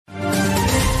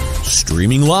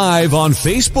Streaming live on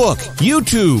Facebook,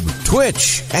 YouTube,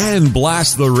 Twitch, and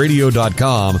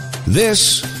blasttheradio.com,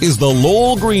 this is The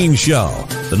Lowell Green Show.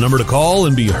 The number to call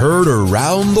and be heard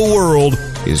around the world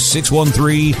is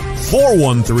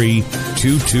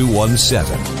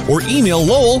 613-413-2217. Or email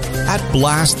Lowell at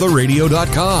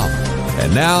blasttheradio.com.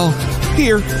 And now,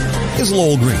 here is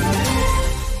Lowell Green.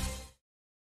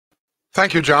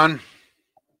 Thank you, John.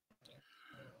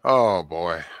 Oh,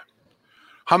 boy.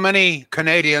 How many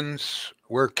Canadians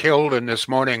were killed in this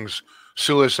morning's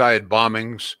suicide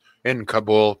bombings in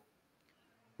Kabul?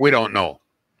 We don't know.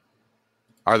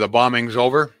 Are the bombings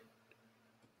over?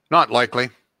 Not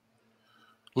likely.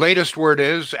 Latest word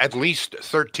is at least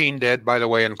 13 dead, by the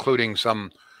way, including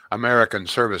some American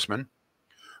servicemen.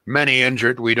 Many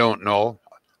injured, we don't know.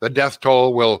 The death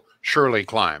toll will surely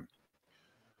climb.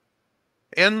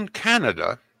 In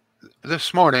Canada,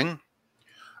 this morning,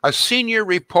 a senior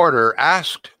reporter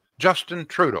asked Justin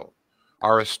Trudeau,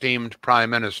 our esteemed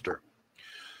Prime Minister,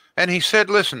 and he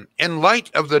said, listen, in light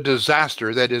of the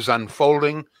disaster that is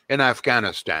unfolding in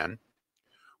Afghanistan,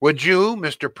 would you,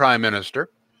 Mr. Prime Minister,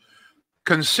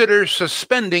 consider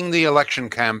suspending the election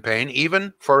campaign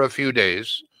even for a few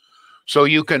days so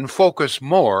you can focus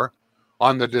more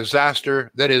on the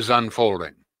disaster that is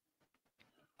unfolding?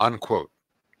 Unquote.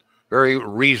 Very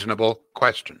reasonable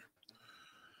question.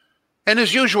 In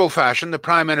his usual fashion, the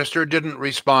Prime Minister didn't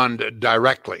respond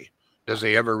directly. Does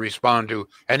he ever respond to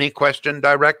any question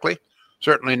directly?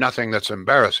 Certainly nothing that's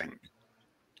embarrassing.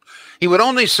 He would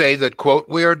only say that, quote,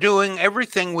 we are doing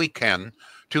everything we can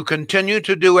to continue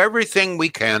to do everything we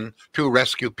can to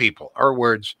rescue people, or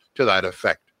words to that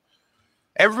effect.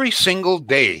 Every single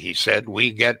day, he said, we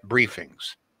get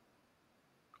briefings.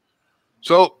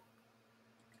 So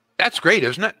that's great,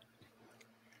 isn't it?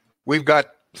 We've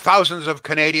got thousands of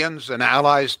Canadians and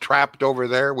allies trapped over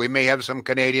there. We may have some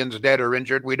Canadians dead or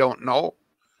injured. We don't know.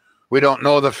 We don't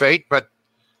know the fate, but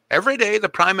every day the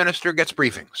Prime Minister gets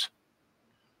briefings.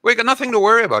 We got nothing to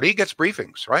worry about. He gets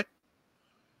briefings, right?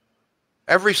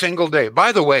 Every single day.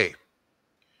 By the way,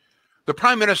 the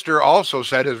Prime Minister also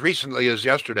said as recently as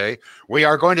yesterday, we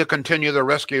are going to continue the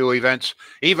rescue events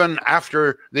even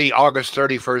after the August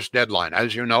 31st deadline.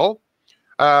 As you know,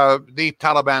 the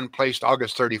Taliban placed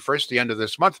August 31st, the end of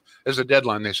this month, as a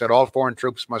deadline. They said all foreign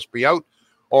troops must be out,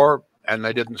 and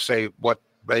they didn't say what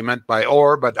they meant by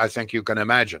but I think you can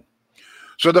imagine.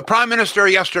 So the Prime Minister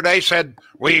yesterday said,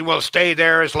 we will stay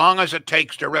there as long as it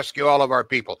takes to rescue all of our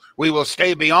people. We will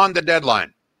stay beyond the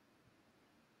deadline.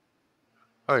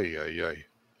 Ay, ay, ay.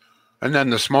 And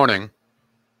then this morning,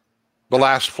 the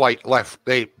last flight left.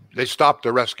 They stopped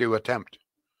the rescue attempt.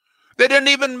 They didn't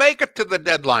even make it to the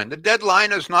deadline. The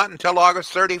deadline is not until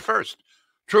August 31st.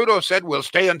 Trudeau said, we'll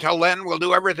stay until then. We'll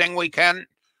do everything we can.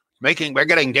 We're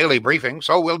getting daily briefings,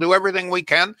 so we'll do everything we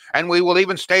can, and we will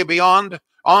even stay beyond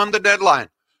on the deadline.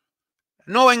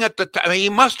 Knowing at the time, he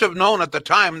must have known at the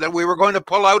time that we were going to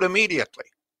pull out immediately.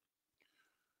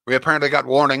 We apparently got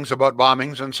warnings about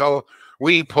bombings, and so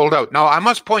we pulled out. Now, I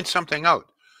must point something out,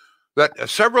 that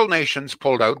several nations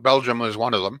pulled out. Belgium was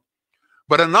one of them.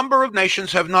 But a number of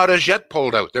nations have not as yet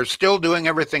pulled out. They're still doing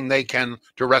everything they can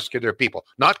to rescue their people.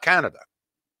 Not Canada.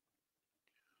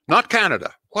 Not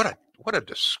Canada. What a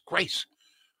disgrace.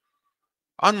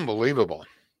 Unbelievable.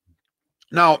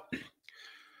 Now,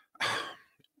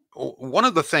 one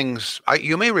of the things,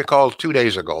 you may recall 2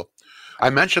 days ago,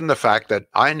 I mentioned the fact that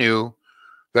I knew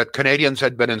that Canadians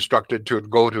had been instructed to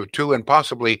go to 2 and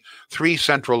possibly 3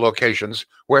 central locations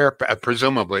where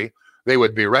presumably they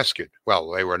would be rescued. Well,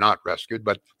 they were not rescued,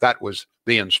 but that was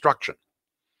the instruction.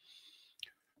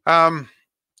 I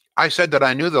said that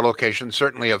I knew the location,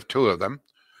 certainly of 2 of them,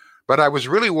 but I was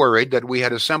really worried that we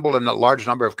had assembled a large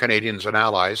number of Canadians and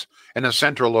allies in a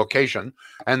central location,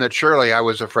 and that surely I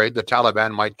was afraid the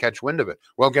Taliban might catch wind of it.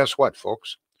 Well, guess what,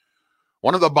 folks?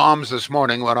 One of the bombs this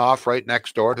morning went off right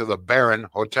next door to the Baron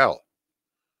Hotel.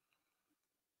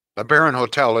 The Baron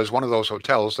Hotel is one of those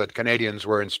hotels that Canadians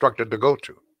were instructed to go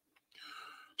to.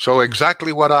 So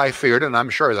exactly what I feared, and I'm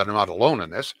sure that I'm not alone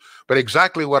in this, but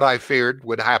exactly what I feared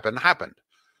would happen, happened.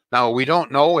 Now, we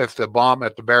don't know if the bomb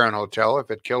at the Baron Hotel,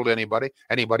 if it killed anybody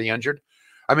injured.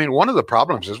 I mean, one of the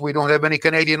problems is we don't have any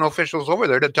Canadian officials over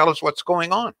there to tell us what's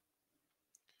going on.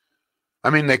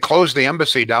 I mean, they closed the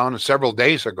embassy down several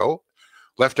days ago,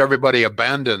 left everybody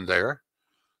abandoned there.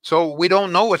 So we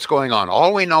don't know what's going on.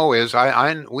 All we know is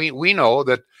we know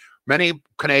that many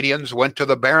Canadians went to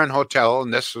the Baron Hotel,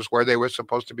 and this is where they were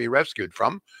supposed to be rescued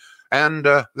from. And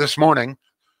this morning,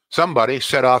 somebody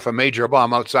set off a major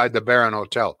bomb outside the Baron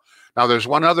Hotel. Now, there's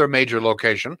one other major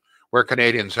location where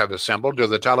Canadians have assembled. Do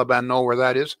the Taliban know where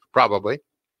that is? Probably.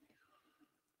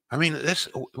 I mean, this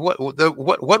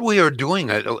what we are doing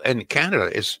in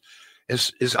Canada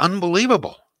is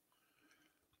unbelievable.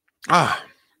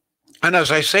 And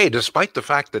as I say, despite the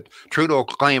fact that Trudeau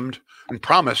claimed and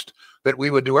promised that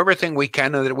we would do everything we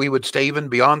can and that we would stay even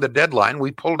beyond the deadline,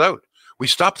 we pulled out. We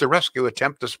stopped the rescue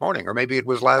attempt this morning, or maybe it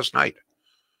was last night.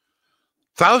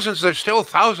 There's still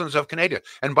thousands of Canadians.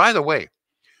 And by the way,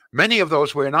 many of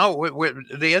those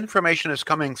the information is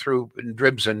coming through in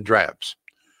dribs and drabs.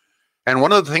 And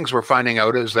one of the things we're finding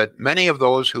out is that many of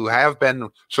those who have been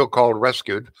so-called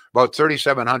rescued, about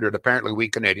 3,700, apparently we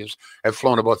Canadians have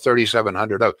flown about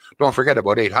 3,700 out. Don't forget,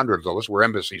 about 800 of those were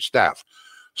embassy staff.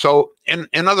 So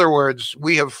in other words,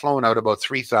 we have flown out about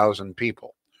 3,000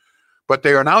 people. But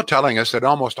they are now telling us that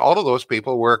almost all of those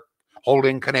people were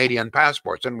holding Canadian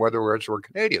passports, and in other words, were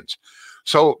Canadians.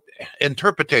 So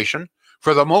interpretation,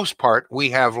 for the most part, we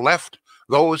have left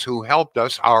those who helped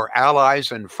us, our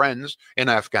allies and friends in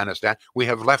Afghanistan, we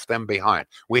have left them behind.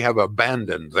 We have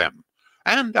abandoned them.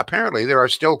 And apparently there are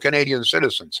still Canadian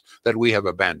citizens that we have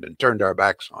abandoned, turned our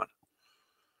backs on.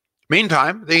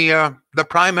 Meantime, the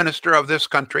prime minister of this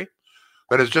country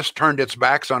that has just turned its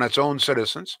backs on its own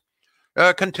citizens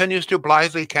continues to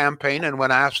blithely campaign, and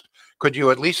when asked, could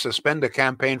you at least suspend the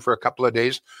campaign for a couple of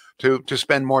days to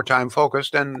spend more time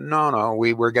focused? And no,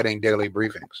 we were getting daily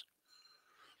briefings.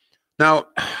 Now,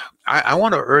 I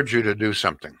want to urge you to do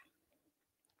something.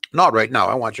 Not right now.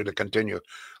 I want you to continue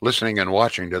listening and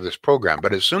watching to this program.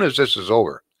 But as soon as this is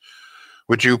over,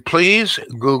 would you please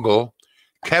Google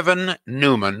Kevin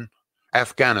Newman,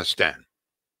 Afghanistan?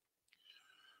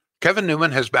 Kevin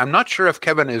Newman I'm not sure if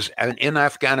Kevin is in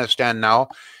Afghanistan now.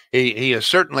 He has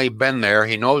certainly been there.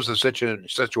 He knows the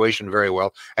situation very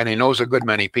well, and he knows a good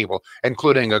many people,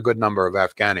 including a good number of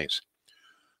Afghanis.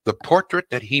 The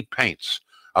portrait that he paints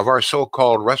of our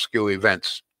so-called rescue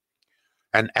events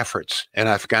and efforts in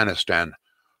Afghanistan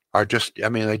are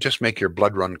they just make your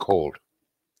blood run cold.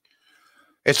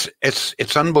 It's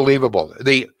unbelievable.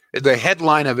 The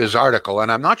headline of his article,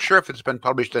 and I'm not sure if it's been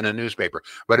published in a newspaper,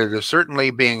 but it is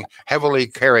certainly being heavily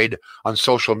carried on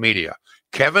social media.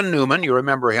 Kevin Newman, you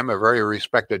remember him, a very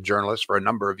respected journalist for a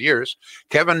number of years.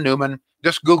 Kevin Newman,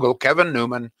 just Google Kevin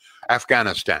Newman,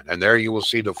 Afghanistan, and there you will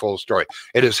see the full story.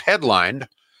 It is headlined,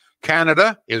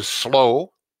 Canada is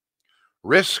slow,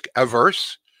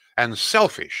 risk-averse, and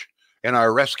selfish in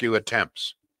our rescue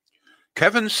attempts.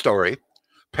 Kevin's story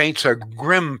paints a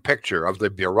grim picture of the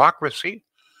bureaucracy,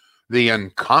 the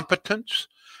incompetence,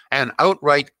 and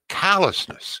outright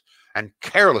callousness and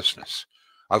carelessness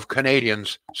of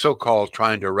Canadians so-called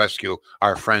trying to rescue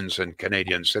our friends and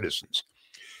Canadian citizens.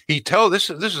 This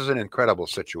is an incredible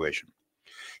situation.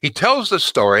 He tells the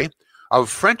story of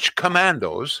French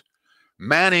commandos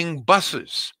manning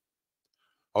buses.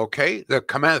 Okay,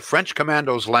 French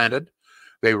commandos landed.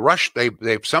 They rushed. They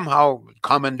somehow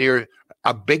commandeered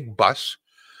a big bus.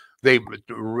 They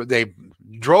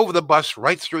drove the bus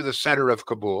right through the center of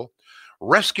Kabul,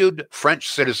 rescued French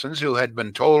citizens who had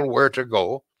been told where to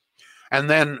go, and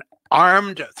then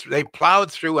armed, they plowed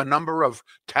through a number of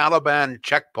Taliban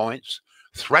checkpoints,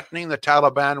 threatening the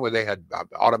Taliban where they had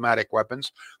automatic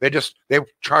weapons. They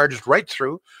charged right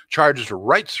through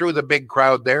the big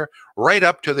crowd there, right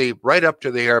up to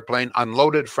the airplane,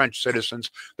 unloaded French citizens.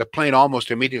 The plane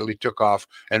almost immediately took off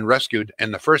and rescued,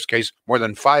 in the first case, more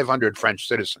than 500 French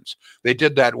citizens. They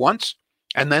did that once,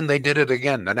 and then they did it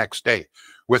again the next day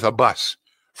with a bus.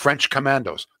 French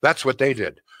commandos. That's what they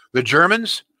did. The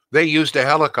Germans, they used a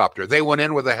helicopter. They went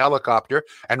in with a helicopter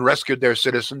and rescued their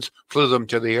citizens, flew them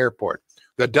to the airport.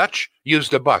 The Dutch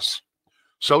used a bus.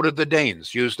 So did the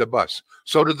Danes, used a bus.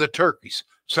 So did the Turks.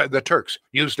 The Turks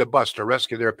used a bus to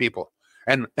rescue their people.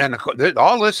 And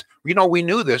all this, we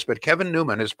knew this, but Kevin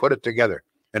Newman has put it together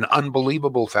in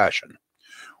unbelievable fashion.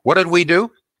 What did we do?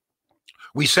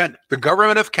 The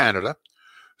government of Canada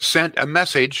sent a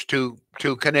message to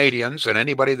Canadians and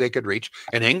anybody they could reach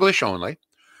in English only,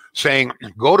 saying,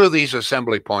 go to these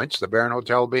assembly points, the Baron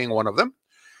Hotel being one of them,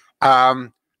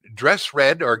 dress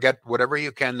red or get whatever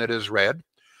you can that is red,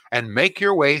 and make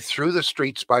your way through the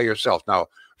streets by yourself. Now,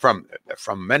 from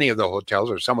many of the hotels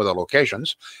or some of the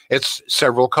locations, it's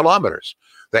several kilometers.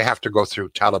 They have to go through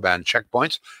Taliban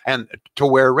checkpoints, and to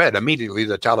wear red. Immediately,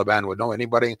 the Taliban would know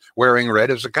anybody wearing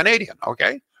red is a Canadian,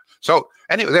 okay? So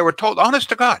anyway, they were told, honest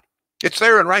to God, it's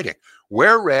there in writing.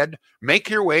 Wear red, make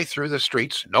your way through the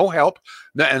streets, no help.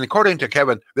 And according to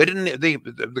Kevin,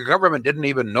 the government didn't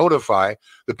even notify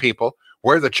the people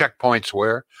where the checkpoints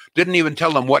were, didn't even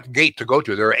tell them what gate to go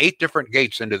to. There are 8 different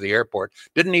gates into the airport,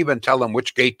 didn't even tell them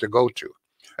which gate to go to.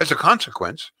 As a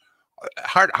consequence,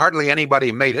 hardly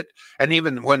anybody made it. And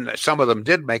even when some of them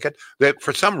did make it, that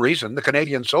for some reason, the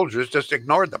Canadian soldiers just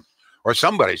ignored them, or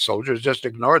somebody's soldiers just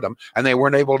ignored them, and they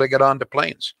weren't able to get onto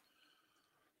planes.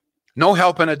 No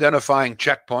help in identifying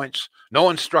checkpoints, no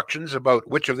instructions about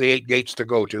which of the 8 gates to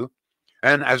go to.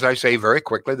 And as I say very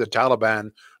quickly, the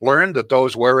Taliban learned that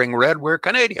those wearing red were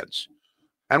Canadians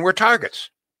and were targets.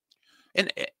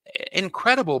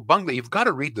 Incredible bungling. You've got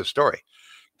to read the story.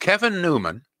 Kevin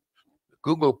Newman,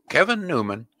 Google Kevin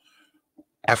Newman,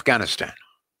 Afghanistan.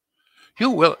 You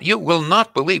will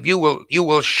not believe, you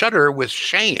will shudder with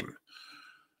shame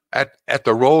at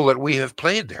the role that we have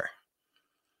played there.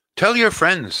 Tell your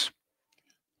friends,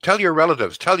 tell your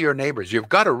relatives, tell your neighbors, you've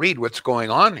got to read what's going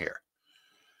on here.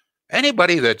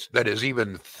 Anybody that is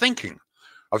even thinking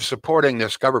of supporting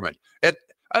this government,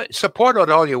 support it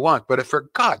all you want, but if for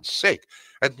God's sake,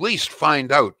 at least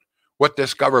find out what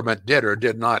this government did or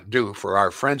did not do for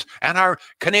our friends and our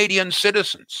Canadian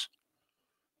citizens.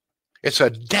 It's a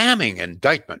damning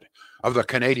indictment of the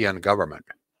Canadian government.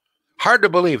 Hard to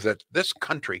believe that this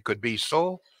country could be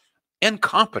so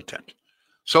incompetent,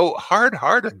 so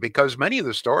hard-hearted, because many of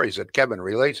the stories that Kevin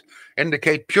relates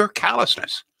indicate pure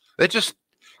callousness.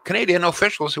 Canadian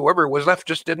officials, whoever was left,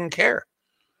 just didn't care.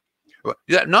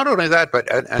 Not only that,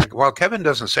 but and while Kevin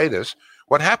doesn't say this,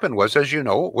 what happened was, as you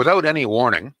know, without any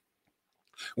warning,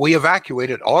 we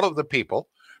evacuated all of the people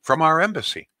from our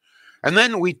embassy. And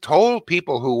then we told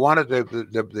people who wanted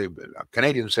the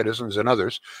Canadian citizens and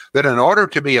others that in order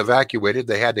to be evacuated,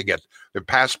 they had to get their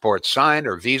passport signed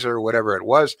or visa or whatever it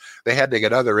was. They had to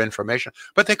get other information,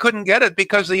 but they couldn't get it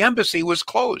because the embassy was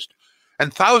closed.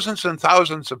 And thousands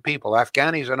of people,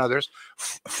 Afghanis and others,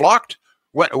 flocked.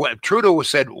 When Trudeau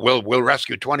said, we'll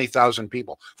rescue 20,000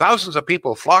 people, thousands of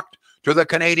people flocked to the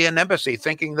Canadian embassy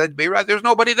thinking they'd be right. There's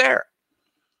nobody there.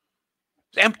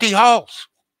 It's empty halls.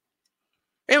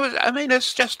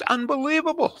 It's just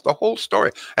unbelievable, the whole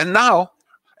story. And now,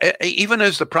 even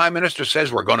as the Prime Minister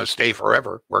says, we're going to stay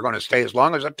forever, we're going to stay as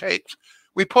long as it takes,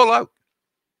 we pull out.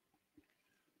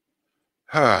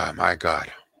 Oh, my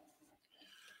God.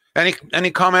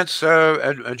 Any comments,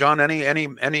 John?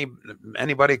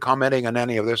 Anybody commenting on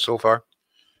any of this so far?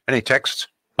 Any texts?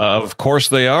 Of course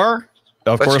they are.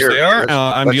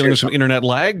 I'm dealing with some internet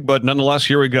lag, but nonetheless,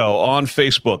 here we go. On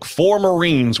Facebook, 4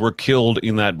 Marines were killed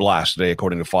in that blast today,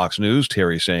 according to Fox News.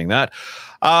 Terry saying that.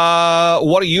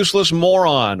 What a useless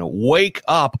moron. Wake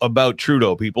up about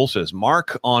Trudeau, people, says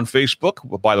Mark on Facebook.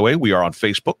 Well, by the way, we are on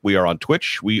Facebook. We are on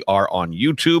Twitch. We are on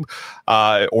YouTube.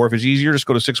 Or if it's easier, just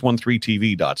go to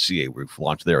 613tv.ca. We've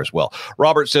launched there as well.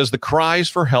 Robert says the cries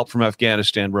for help from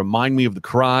Afghanistan remind me of the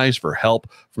cries for help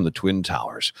from the Twin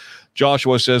Towers.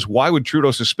 Joshua says, why would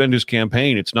Trudeau suspend his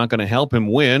campaign? It's not going to help him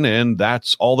win, and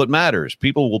that's all that matters.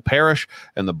 People will perish,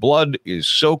 and the blood is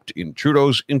soaked in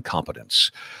Trudeau's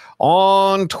incompetence.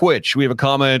 On Twitch, we have a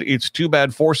comment. It's too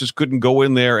bad forces couldn't go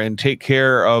in there and take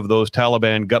care of those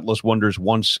Taliban gutless wonders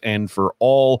once and for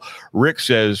all. Rick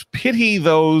says, pity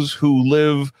those who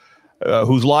live,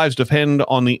 whose lives depend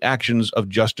on the actions of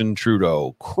Justin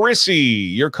Trudeau. Chrissy,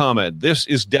 your comment. This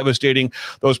is devastating.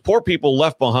 Those poor people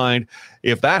left behind.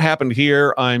 If that happened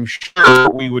here, I'm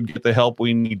sure we would get the help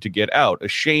we need to get out.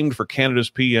 Ashamed for Canada's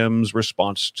PM's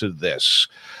response to this.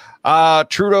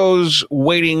 Trudeau's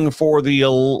waiting for the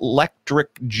electric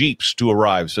Jeeps to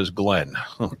arrive, says Glenn.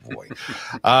 Oh, boy.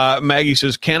 Maggie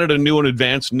says, Canada knew in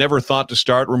advance, never thought to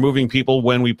start removing people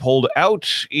when we pulled out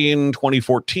in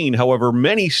 2014. However,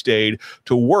 many stayed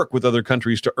to work with other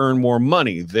countries to earn more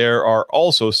money. There are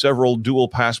also several dual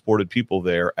passported people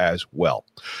there as well.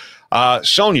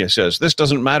 Sonia says, this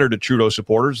doesn't matter to Trudeau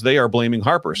supporters. They are blaming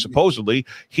Harper. Supposedly,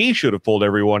 he should have pulled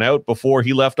everyone out before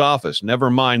he left office. Never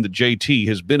mind that JT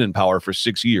has been in power for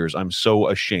 6 years. I'm so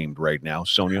ashamed right now.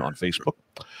 Sonia on Facebook.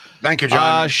 Thank you,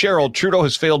 John. Cheryl, Trudeau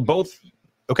has failed both.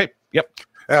 Okay, yep.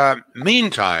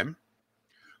 Meantime,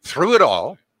 through it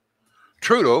all,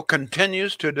 Trudeau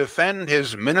continues to defend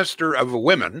his Minister of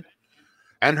Women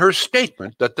and her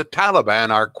statement that the Taliban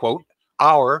are, quote,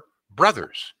 our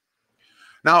brothers.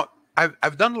 Now,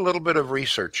 I've done a little bit of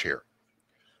research here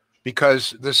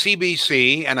because the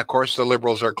CBC and, of course, the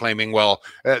Liberals are claiming, well,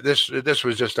 this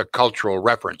was just a cultural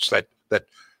reference that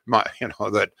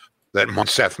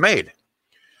Monsef made.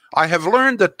 I have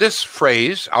learned that this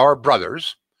phrase, our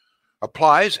brothers,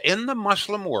 applies in the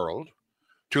Muslim world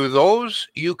to those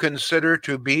you consider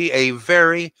to be a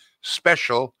very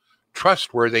special,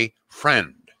 trustworthy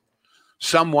friend,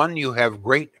 someone you have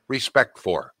great respect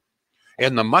for.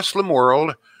 In the Muslim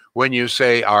world, when you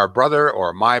say our brother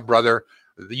or my brother,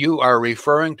 you are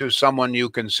referring to someone you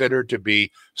consider to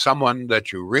be someone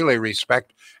that you really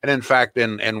respect. And in fact,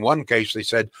 in one case, they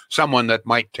said someone that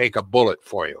might take a bullet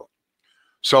for you.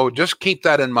 So just keep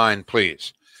that in mind,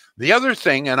 please. The other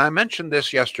thing, and I mentioned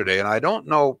this yesterday, and I don't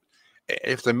know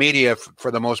if the media, for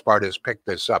the most part, has picked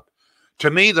this up. To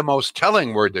me, the most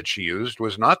telling word that she used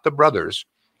was not the brothers,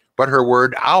 but her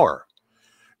word our.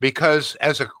 Because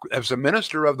as a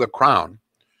minister of the Crown,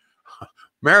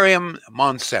 Maryam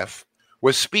Monsef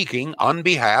was speaking on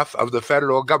behalf of the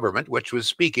federal government, which was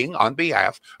speaking on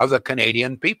behalf of the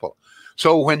Canadian people.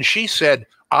 So when she said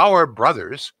our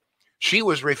brothers, she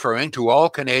was referring to all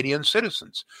Canadian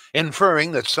citizens,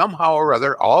 inferring that somehow or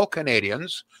other all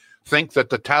Canadians think that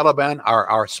the Taliban are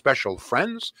our special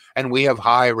friends and we have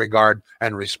high regard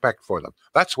and respect for them.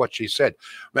 That's what she said.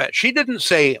 She didn't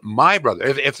say my brother.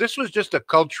 If this was just a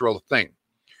cultural thing,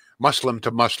 Muslim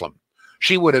to Muslim,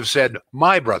 she would have said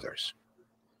my brothers.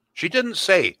 She didn't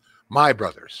say my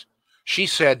brothers. She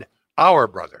said our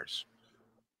brothers,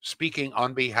 speaking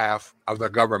on behalf of the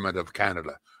government of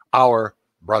Canada, our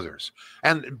brothers.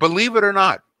 And believe it or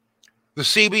not, the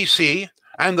CBC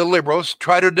and the Liberals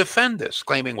try to defend this,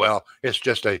 claiming, well, it's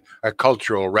just a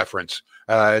cultural reference.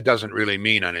 It doesn't really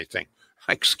mean anything.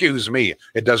 Excuse me,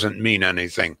 it doesn't mean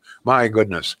anything. My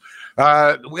goodness. We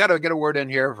got to get a word in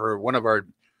here for one of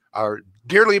our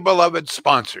dearly beloved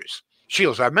sponsors,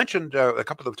 Shields. I've mentioned a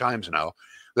couple of times now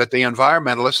that the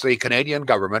environmentalists, the Canadian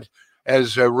government,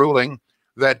 is ruling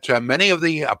that many of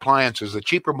the appliances, the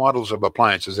cheaper models of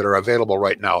appliances that are available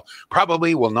right now,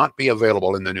 probably will not be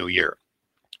available in the new year.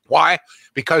 Why?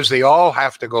 Because they all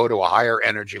have to go to a higher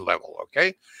energy level,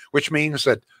 okay? Which means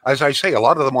that, as I say, a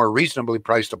lot of the more reasonably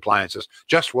priced appliances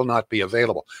just will not be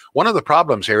available. One of the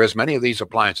problems here is many of these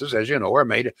appliances, as you know, are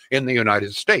made in the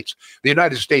United States. The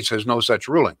United States has no such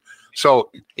ruling.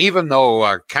 So even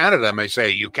though Canada may say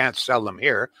you can't sell them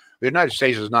here, the United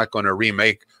States is not going to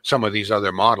remake some of these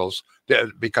other models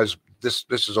because this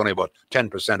is only about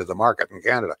 10% of the market in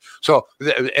Canada. So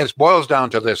it boils down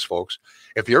to this, folks.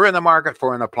 If you're in the market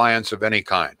for an appliance of any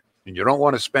kind and you don't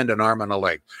want to spend an arm and a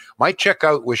leg, might check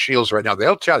out with Shields right now.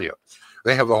 They'll tell you.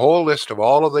 They have a whole list of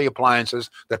all of the appliances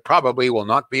that probably will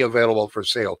not be available for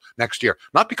sale next year.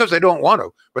 Not because they don't want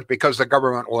to, but because the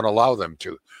government won't allow them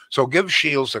to. So give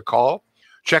Shields a call.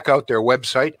 Check out their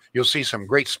website. You'll see some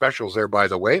great specials there, by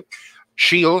the way.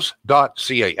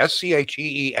 Shields.ca,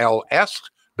 SCHEELS.ca.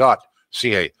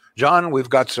 John, we've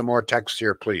got some more texts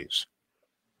here, please.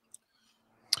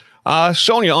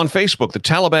 Sonia on Facebook, the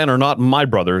Taliban are not my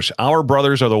brothers. Our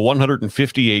brothers are the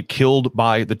 158 killed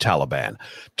by the Taliban.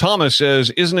 Thomas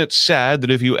says, isn't it sad that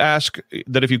if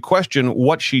you question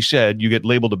what she said, you get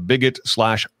labeled a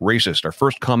bigot/racist? Our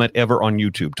first comment ever on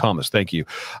YouTube. Thomas, thank you.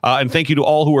 And thank you to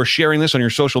all who are sharing this on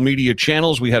your social media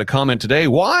channels. We had a comment today.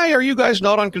 Why are you guys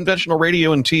not on conventional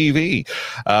radio and TV?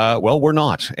 Well, we're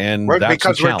not. And that's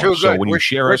because the challenge. We're too good. So when you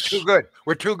share we're us, too good.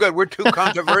 We're too good. We're too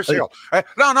controversial.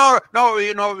 No,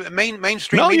 you know,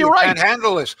 mainstream media can't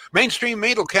handle this. Mainstream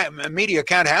media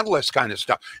can't handle this kind of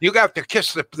stuff. You have to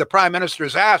kiss the prime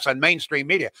minister's ass on mainstream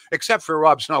media, except for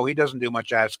Rob Snow. He doesn't do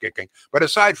much ass kicking. But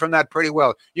aside from that, pretty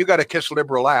well, you got to kiss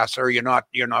liberal ass, or you're not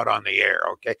on the air.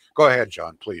 Okay, go ahead,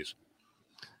 John, please.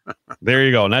 There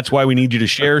you go. And that's why we need you to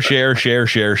share.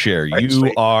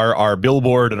 You are our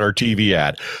billboard and our TV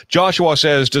ad. Joshua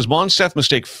says, does Monsef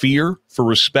mistake fear for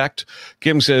respect?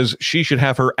 Kim says she should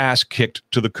have her ass kicked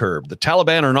to the curb. The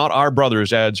Taliban are not our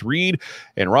brothers, adds Reed.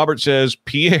 And Robert says,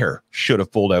 Pierre should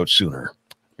have pulled out sooner.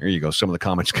 There you go. Some of the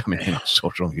comments coming in on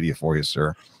social media for you,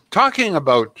 sir. Talking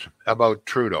about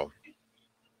Trudeau,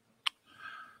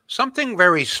 something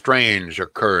very strange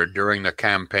occurred during the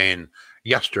campaign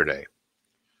yesterday.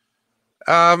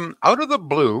 Out of the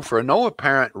blue, for no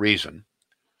apparent reason,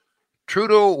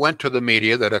 Trudeau went to the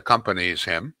media that accompanies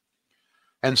him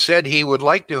and said he would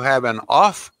like to have an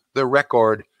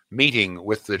off-the-record meeting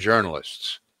with the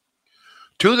journalists.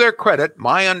 To their credit,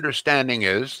 my understanding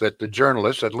is that the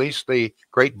journalists, at least the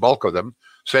great bulk of them,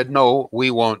 said, no,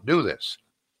 we won't do this.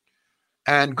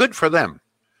 And good for them.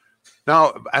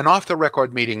 Now, an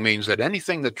off-the-record meeting means that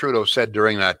anything that Trudeau said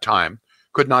during that time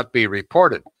could not be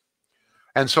reported.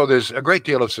 And so there's a great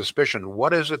deal of suspicion.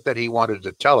 What is it that he wanted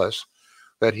to tell us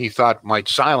that he thought might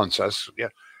silence us?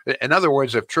 In other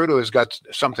words, if Trudeau has got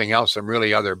something else, some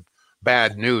really other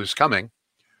bad news coming,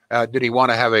 did he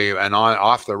want to have an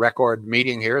off-the-record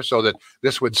meeting here so that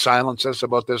this would silence us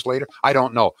about this later? I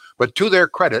don't know. But to their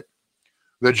credit,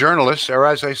 the journalists, or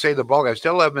as I say, the bulk, I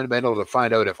still haven't been able to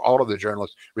find out if all of the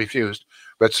journalists refused,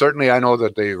 but certainly I know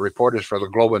that the reporters for the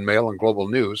Globe and Mail and Global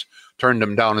News turned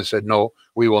them down and said, no,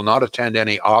 we will not attend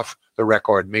any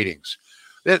off-the-record meetings.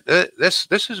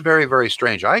 This is very, very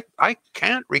strange. I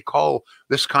can't recall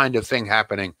this kind of thing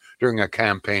happening during a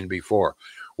campaign before.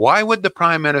 Why would the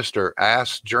Prime Minister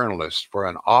ask journalists for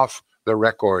an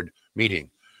off-the-record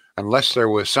meeting unless there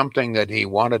was something that he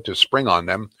wanted to spring on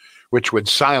them, which would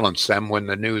silence them when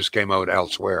the news came out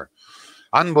elsewhere?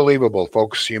 Unbelievable,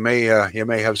 folks. You may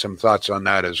have some thoughts on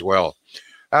that as well.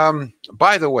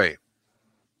 By the way,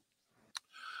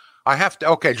 I have to.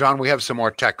 Okay, John, we have some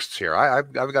more texts here.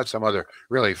 I've got some other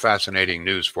really fascinating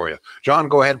news for you. John,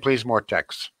 go ahead, please. More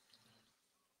texts.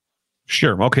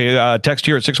 Sure. Okay. Text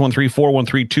here at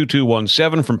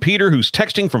 613-413-2217 from Peter, who's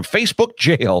texting from Facebook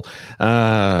jail.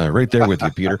 Right there with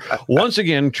you, Peter. Once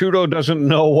again, Trudeau doesn't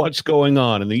know what's going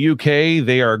on. In the UK,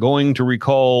 they are going to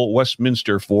recall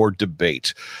Westminster for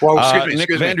debate. Well, excuse me. Nick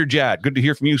Vanderjagt, good to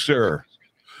hear from you, sir.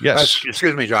 Yes.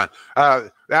 Excuse me, John.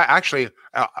 Actually,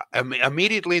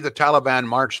 immediately the Taliban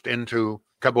marched into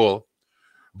Kabul.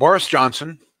 Boris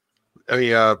Johnson,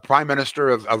 the Prime Minister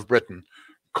of Britain,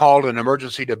 called an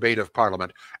emergency debate of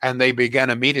Parliament, and they began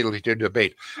immediately to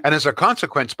debate. And as a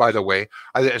consequence, by the way,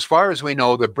 as far as we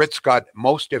know, the Brits got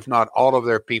most, if not all, of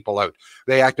their people out.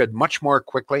 They acted much more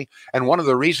quickly, and one of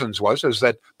the reasons is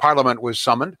that Parliament was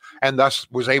summoned and thus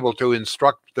was able to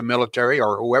instruct the military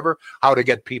or whoever how to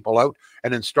get people out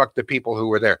and instruct the people who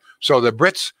were there. So the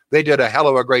Brits, they did a hell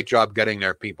of a great job getting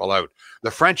their people out.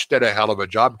 The French did a hell of a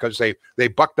job because they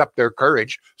bucked up their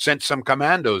courage, sent some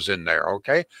commandos in there,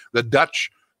 okay? The Dutch,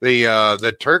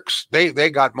 the Turks, they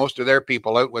got most of their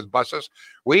people out with buses.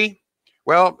 We're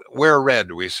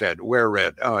red, we said. We're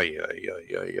red. Oh, yeah.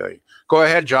 Go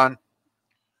ahead, John.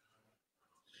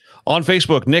 On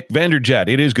Facebook, Nick Vanderjagt,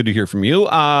 it is good to hear from you.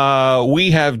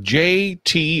 We have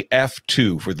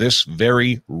JTF2 for this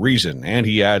very reason. And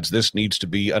he adds, this needs to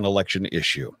be an election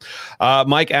issue.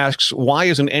 Mike asks, why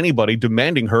isn't anybody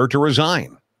demanding her to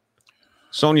resign?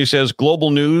 Sonia says,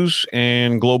 Global News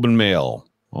and Globe and Mail.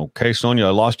 Okay, Sonia, I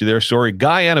lost you there. Sorry.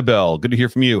 Guy Annabelle, good to hear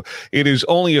from you. It is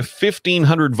only a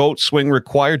 1,500 vote swing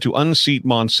required to unseat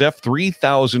Monsef.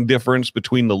 3,000 difference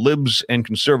between the Libs and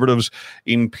Conservatives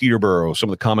in Peterborough. Some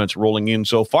of the comments rolling in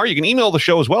so far. You can email the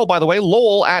show as well, by the way,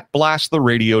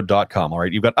 lowell@blasttheradio.com. All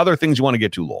right, you've got other things you want to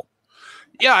get to, Lowell.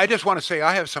 Yeah, I just want to say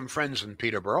I have some friends in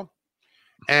Peterborough,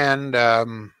 and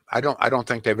I don't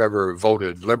think they've ever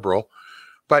voted Liberal.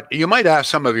 But you might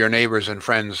ask some of your neighbors and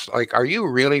friends, like, are you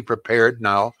really prepared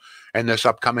now in this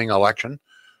upcoming election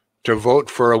to vote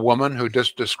for a woman who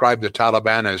just described the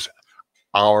Taliban as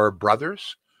our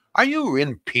brothers? Are you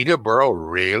in Peterborough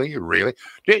really?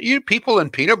 Do you people in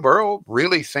Peterborough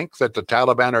really think that the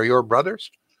Taliban are your brothers?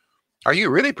 Are you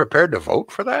really prepared to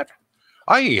vote for that?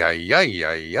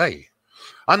 Ay.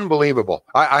 Unbelievable.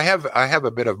 I have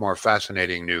a bit of more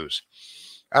fascinating news.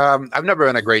 I've never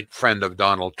been a great friend of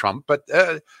Donald Trump, but,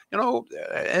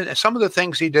 some of the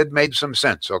things he did made some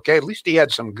sense, okay? At least he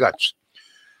had some guts.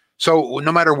 So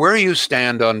no matter where you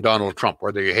stand on Donald Trump,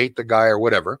 whether you hate the guy or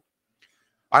whatever,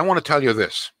 I want to tell you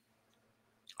this.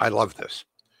 I love this.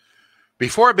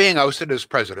 Before being ousted as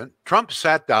president, Trump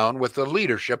sat down with the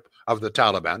leadership of the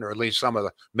Taliban, or at least some of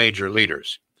the major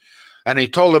leaders. And he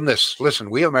told them this, listen,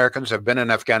 we Americans have been in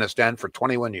Afghanistan for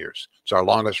 21 years. It's our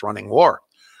longest running war.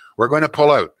 We're going to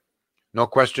pull out. No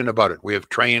question about it. We have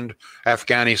trained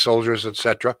Afghani soldiers,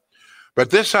 etc. But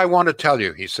this I want to tell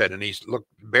you, he said, and he looked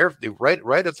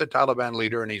right at the Taliban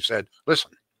leader and he said,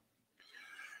 listen,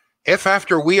 if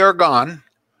after we are gone,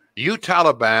 you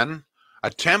Taliban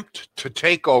attempt to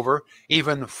take over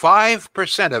even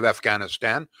 5% of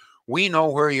Afghanistan, we know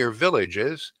where your village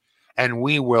is and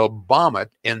we will bomb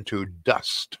it into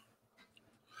dust.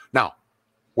 Now,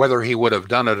 whether he would have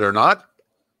done it or not,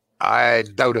 I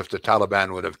doubt if the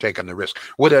Taliban would have taken the risk.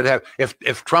 Would it have,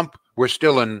 if Trump were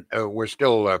still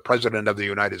president of the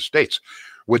United States,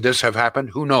 would this have happened?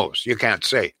 Who knows? You can't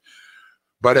say.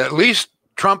 But at least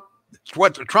Trump,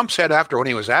 what Trump said after when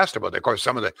he was asked about it, of course,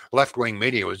 some of the left-wing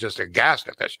media was just aghast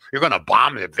at this. You're going to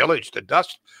bomb the village to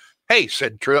dust? Hey,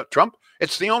 said Trump,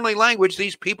 it's the only language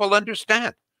these people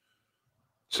understand.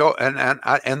 So, and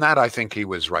that I think he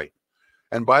was right.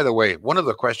 And by the way, one of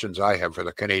the questions I have for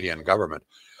the Canadian government,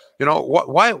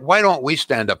 why don't we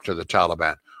stand up to the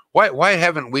Taliban? Why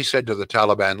haven't we said to the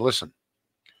Taliban, listen,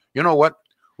 you know what?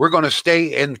 We're going to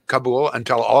stay in Kabul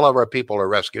until all of our people are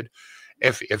rescued.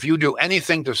 If you do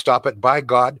anything to stop it, by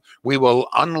God, we will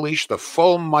unleash the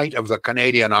full might of the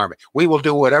Canadian Army. We will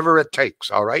do whatever it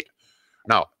takes, all right?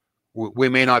 Now, we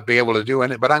may not be able to do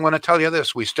anything, but I'm going to tell you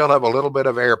this. We still have a little bit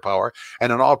of air power,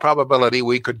 and in all probability,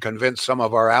 we could convince some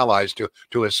of our allies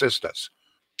to assist us.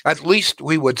 At least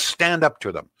we would stand up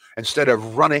to them instead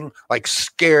of running like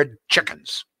scared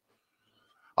chickens.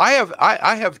 I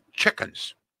have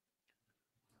chickens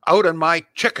out in my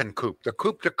chicken coop, the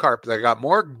coop de carp, they got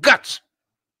more guts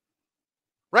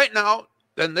right now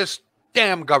than this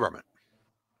damn government.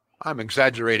 I'm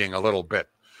exaggerating a little bit,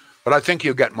 but I think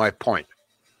you get my point.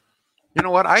 You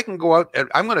know what? I can go out and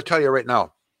I'm going to tell you right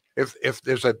now, if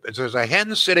there's a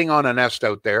hen sitting on a nest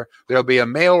out there, there'll be a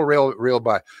male real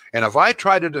by. And if I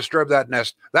try to disturb that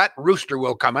nest, that rooster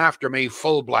will come after me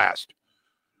full blast.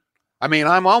 I mean,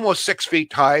 I'm almost 6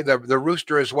 feet high. The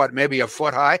rooster is what, maybe a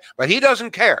foot high, but he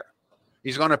doesn't care.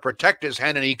 He's going to protect his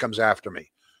hen and he comes after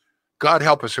me. God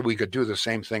help us if we could do the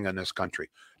same thing in this country.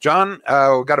 John,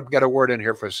 we've got to get a word in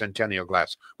here for Centennial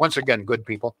Glass. Once again, good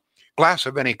people. Glass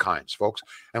of any kinds, folks.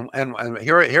 And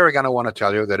here again, I want to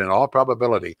tell you that in all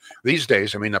probability, these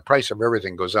days, I mean, the price of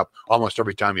everything goes up almost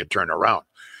every time you turn around.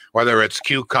 Whether it's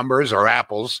cucumbers or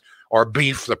apples or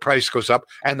beef, the price goes up,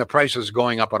 and the price is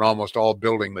going up on almost all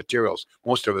building materials.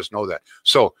 Most of us know that.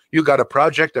 So you got a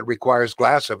project that requires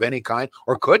glass of any kind,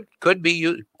 or could be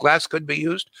used. Glass could be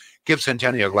used. Give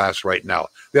Centennial Glass right now.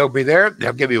 They'll be there.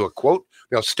 They'll give you a quote.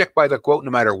 They'll stick by the quote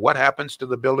no matter what happens to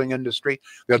the building industry.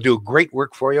 They'll do great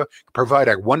work for you, provide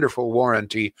a wonderful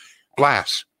warranty.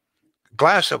 Glass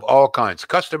of all kinds,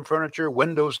 custom furniture,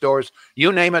 windows, doors,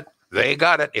 you name it, they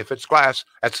got it. If it's glass,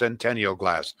 at Centennial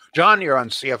Glass. John, you're on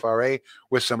CFRA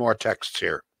with some more texts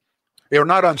here. You're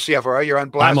not on CFRA. You're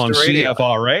on Blast. I'm on Radio.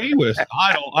 CFRA with.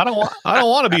 I don't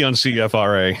want to be on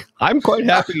CFRA. I'm quite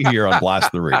happy here on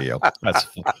Blast the Radio. That's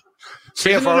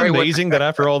CFRA. Isn't it amazing that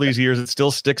after all these years, it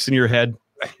still sticks in your head.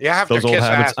 You have those to old kiss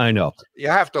habits. ass. I know. You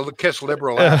have to kiss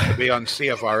liberal ass to be on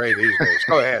CFRA these days.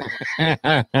 Go ahead.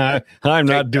 I'm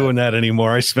not doing that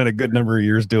anymore. I spent a good number of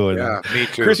years doing that. Me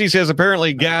too. Chrissy says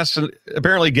apparently gas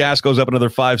goes up another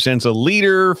 5 cents a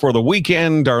liter for the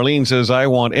weekend. Darlene says, I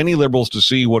want any liberals to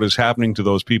see what is happening to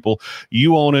those people.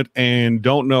 You own it and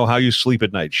don't know how you sleep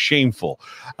at night. Shameful.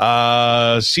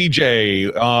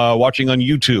 CJ watching on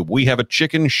YouTube. We have a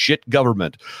chicken shit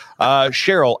government.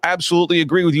 Cheryl, absolutely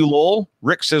agree with you, Lowell.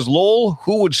 Rick says, Lowell,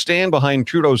 who would stand behind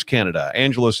Trudeau's Canada?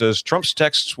 Angela says, Trump's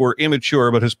texts were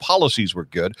immature, but his policies were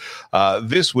good.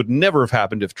 This would never have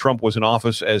happened if Trump was in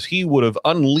office, as he would have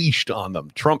unleashed on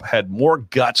them. Trump had more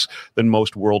guts than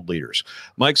most world leaders.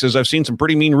 Mike says, I've seen some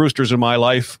pretty mean roosters in my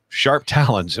life, sharp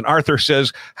talons. And Arthur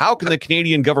says, how can the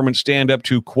Canadian government stand up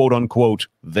to, quote unquote,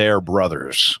 their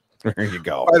brothers? There you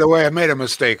go. By the way, I made a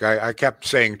mistake. I kept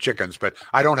saying chickens, but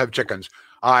I don't have chickens.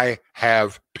 I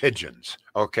have pigeons.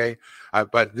 Okay.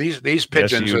 But these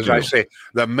pigeons, as I say,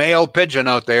 the male pigeon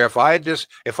out there, if I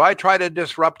try to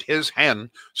disrupt his hen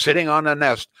sitting on a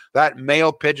nest, that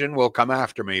male pigeon will come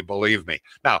after me, believe me.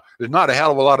 Now, there's not a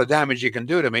hell of a lot of damage he can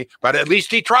do to me, but at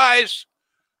least he tries.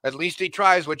 At least he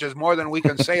tries, which is more than we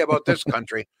can say about this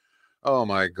country. Oh,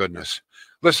 my goodness.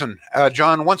 Listen,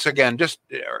 John, once again, just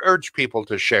urge people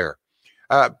to share.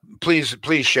 Please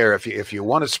share if you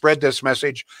want to spread this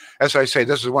message. As I say,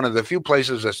 this is one of the few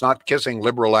places that's not kissing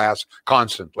liberal ass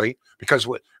constantly, because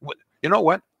you know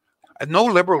what? No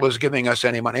liberal is giving us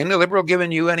any money. Any liberal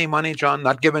giving you any money, John?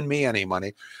 Not giving me any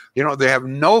money. You know, they have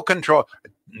no control.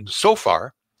 So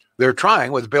far, they're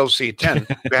trying with Bill C-10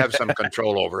 to have some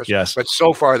control over us. Yes. But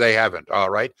so far they haven't. All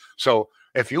right. So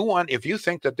if you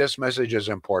think that this message is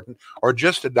important, or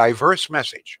just a diverse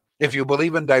message, if you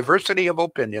believe in diversity of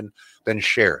opinion, then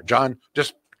share. John,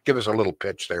 just give us a little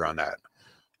pitch there on that,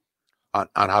 on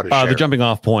how to share. The jumping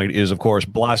off point is, of course,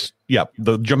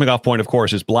 the jumping off point, of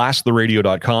course, is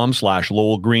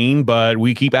blasttheradio.com/Lowell Green. But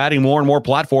we keep adding more and more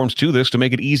platforms to this to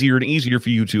make it easier and easier for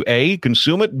you to A,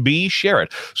 consume it, B, share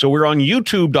it. So we're on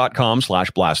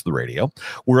youtube.com/blasttheradio.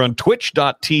 We're on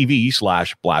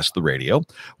twitch.tv/blasttheradio.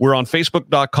 We're on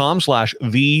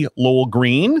facebook.com/the-Lowell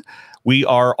Green. We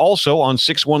are also on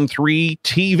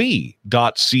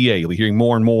 613tv.ca. You'll be hearing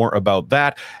more and more about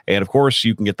that. And, of course,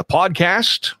 you can get the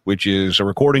podcast, which is a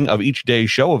recording of each day's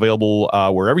show, available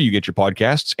wherever you get your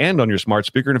podcasts and on your smart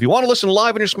speaker. And if you want to listen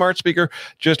live on your smart speaker,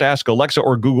 just ask Alexa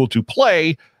or Google to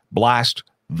play Blast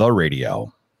the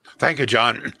Radio. Thank you,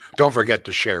 John. Don't forget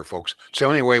to share, folks. It's the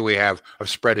only way we have of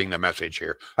spreading the message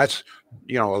here. That's,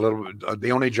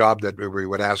 the only job that we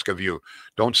would ask of you.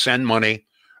 Don't send money.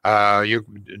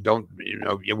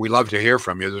 We love to hear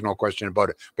from you. There's no question about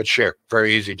it, but share.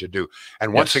 Very easy to do.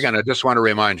 And once again, I just want to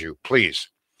remind you, please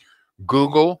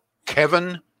Google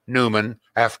Kevin Newman,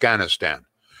 Afghanistan.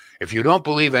 If you don't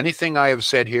believe anything I have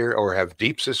said here or have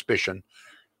deep suspicion,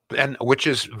 and which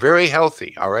is very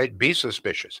healthy, all right, be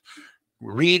suspicious.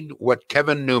 Read what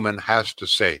Kevin Newman has to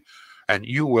say, and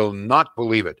you will not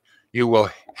believe it. You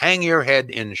will hang your head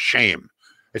in shame.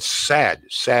 It's sad,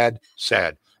 sad,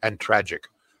 sad, and tragic.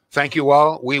 Thank you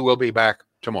all. We will be back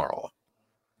tomorrow.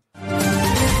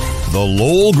 The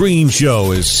Lowell Green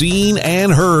Show is seen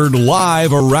and heard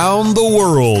live around the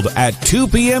world at 2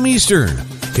 p.m. Eastern.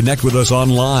 Connect with us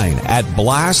online at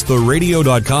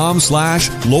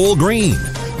blasttheradio.com/Lowell Green.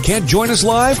 Can't join us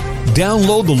live?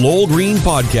 Download the Lowell Green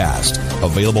Podcast.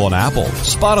 Available on Apple,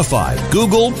 Spotify,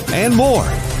 Google, and more.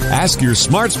 Ask your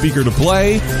smart speaker to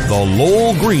play the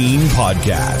Lowell Green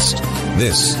Podcast.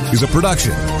 This is a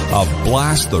production of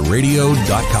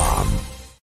blasttheradio.com.